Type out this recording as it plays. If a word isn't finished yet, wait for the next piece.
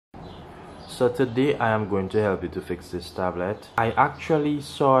So today I am going to help you to fix this tablet. I actually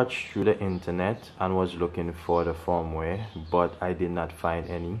searched through the internet and was looking for the firmware, but I did not find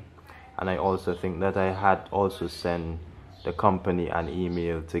any. And I also think that I had also sent the company an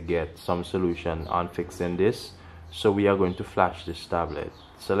email to get some solution on fixing this. So we are going to flash this tablet.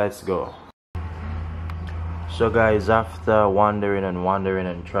 So let's go. So guys, after wandering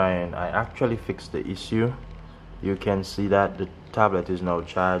and trying, I actually fixed the issue. You can see that the tablet is now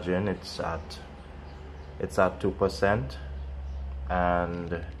charging. It's at 2%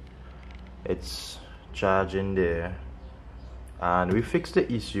 and it's charging there. And we fixed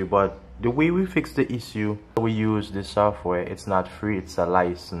the issue, but the way we fixed the issue, we use the software. It's not free, it's a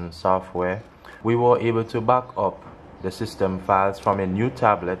licensed software. We were able to back up the system files from a new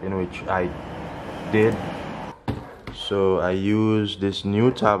tablet, in which I did. So I use this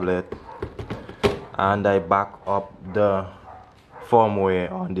new tablet and I back up the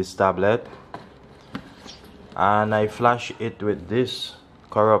firmware on this tablet and I flash it with this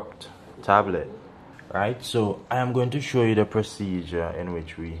corrupt tablet, right? So I am going to show you the procedure in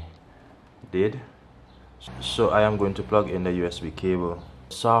which we did. So I am going to plug in the USB cable.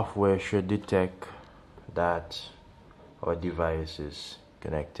 Software should detect that our device is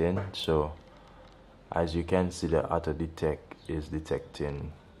connecting. So as you can see, the auto detect is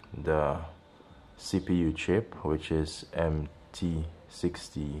detecting the CPU chip, which is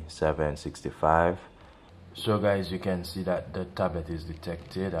MT6765. So guys, you can see that the tablet is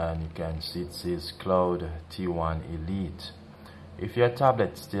detected, and you can see it says Cloud T1 Elite. If your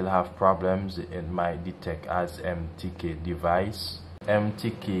tablet still have problems, it might detect as MTK device,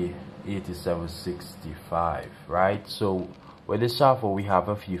 MTK 8765, right? So with the software, we have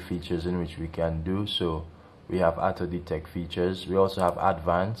a few features in which we can do. So we have auto detect features. We also have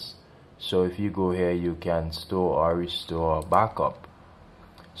advanced. So if you go here, you can store or restore or backup.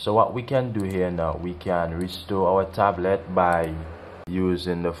 So what we can do here now, we can restore our tablet by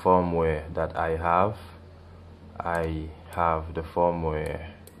using the firmware that I have. I have the firmware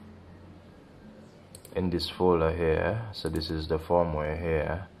in this folder here. So this is the firmware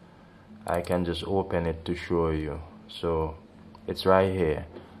here. I can just open it to show you. So it's right here,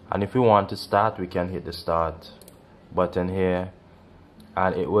 and if we want to start, we can hit the start button here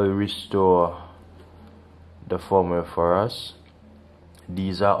and it will restore the firmware for us.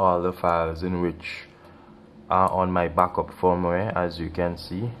 These are all the files in which are on my backup firmware, as you can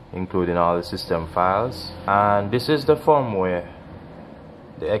see, including all the system files. And this is the firmware,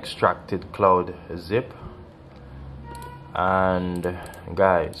 the extracted cloud zip. And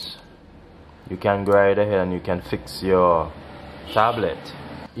guys, you can go right ahead and you can fix your tablet.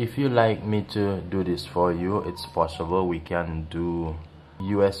 If you like me to do this for you, it's possible. We can do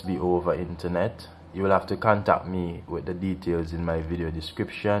USB over internet. You will have to contact me with the details in my video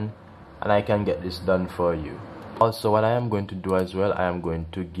description, and I can get this done for you. Also, what I am going to do as well, I am going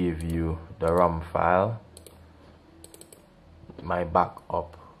to give you the ROM file, my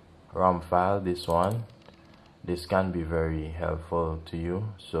backup ROM file, this one. This can be very helpful to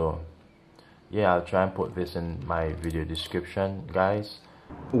you. So yeah, I'll try and put this in my video description, guys.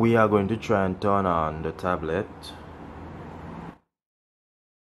 We are going to try and turn on the tablet.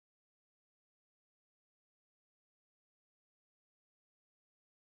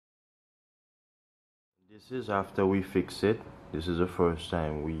 This is after we fix it. This is the first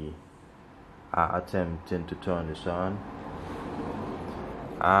time we are attempting to turn this on,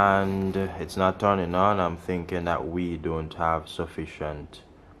 and it's not turning on. I'm thinking that we don't have sufficient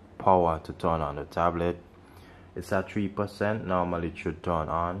power to turn on the tablet. It's at 3%. Normally it should turn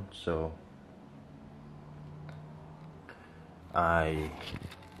on, so I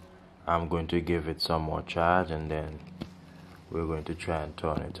am going to give it some more charge and then we're going to try and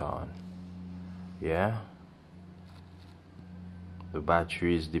turn it on. Yeah, the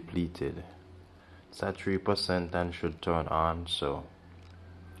battery is depleted. It's at 3% and should turn on. So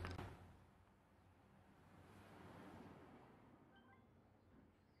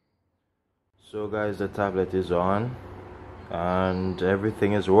guys, the tablet is on and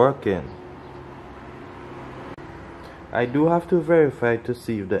everything is working. I do have to verify to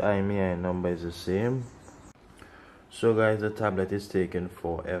see if the IMEI number is the same. So guys, the tablet is taking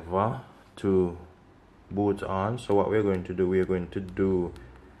forever to boot on. So what we're going to do, we're going to do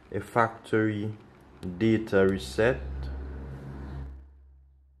a factory data reset.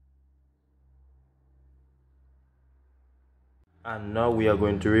 And now we are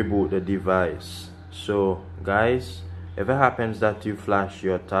going to reboot the device. So guys, if it happens that you flash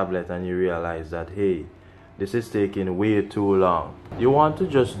your tablet and you realize that, hey, this is taking way too long, you want to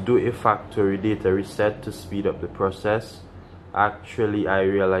just do a factory data reset to speed up the process. Actually, I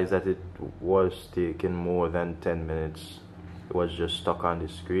realized that it was taking more than 10 minutes. It was just stuck on the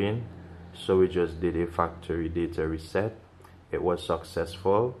screen, so we just did a factory data reset. It was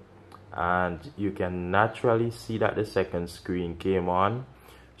successful, and you can naturally see that the second screen came on,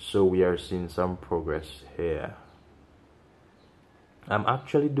 so we are seeing some progress here. I'm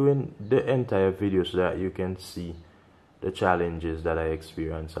actually doing the entire video so that you can see the challenges that I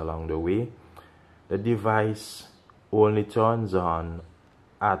experienced along the way. The device only turns on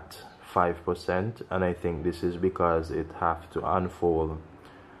at 5%, and I think this is because it have to unfold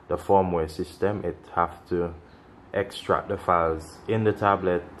the firmware system. It have to extract the files in the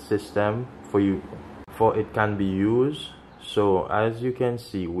tablet system for it can be used. So as you can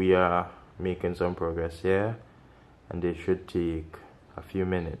see, we are making some progress here, and they should take a few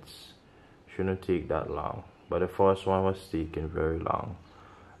minutes. Shouldn't take that long, but the first one was taking very long,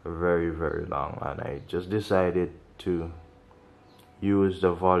 very long, and I just decided to use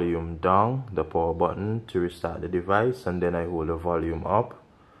the volume down, the power button, to restart the device, and then I hold the volume up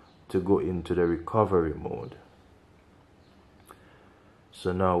to go into the recovery mode.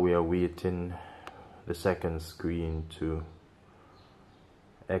 So now we are waiting the second screen to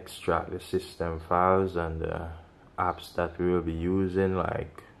extract the system files and the apps that we will be using,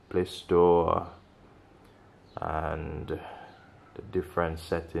 like Play Store and the different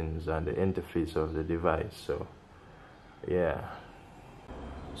settings and the interface of the device. So yeah,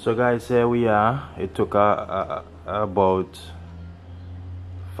 so guys, here we are. It took about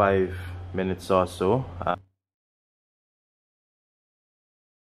 5 minutes or so.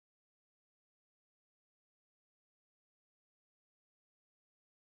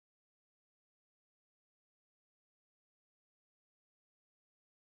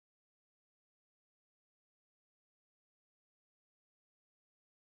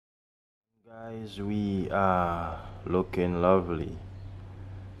 Guys, we are looking lovely.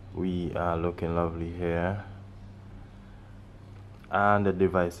 We are looking lovely here, and the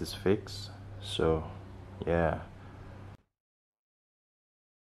device is fixed. So yeah,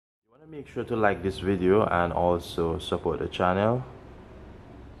 you want to make sure to like this video and also support the channel,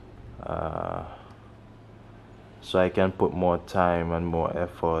 so I can put more time and more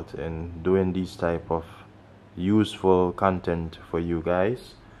effort in doing these type of useful content for you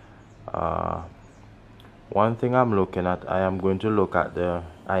guys. One thing I'm looking at, I am going to look at the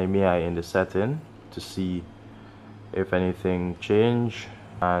IMEI in the setting to see if anything changed,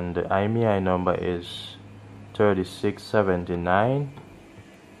 and the IMEI number is 3679.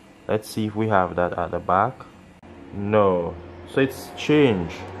 Let's see if we have that at the back. No, so it's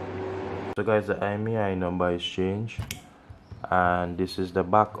changed. So guys, the IMEI number is changed, and this is the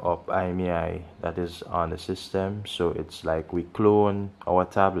backup IMEI that is on the system. So it's like we clone our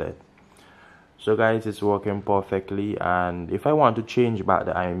tablet. So guys, it's working perfectly, and if I want to change back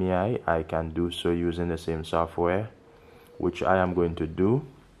the IMEI, I can do so using the same software, which I am going to do.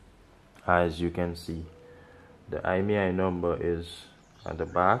 As you can see, the IMEI number is at the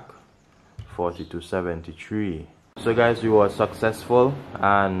back, 4273. So guys, we were successful,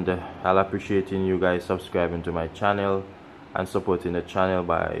 and I'll appreciate you guys subscribing to my channel and supporting the channel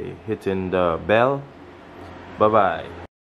by hitting the bell. Bye bye.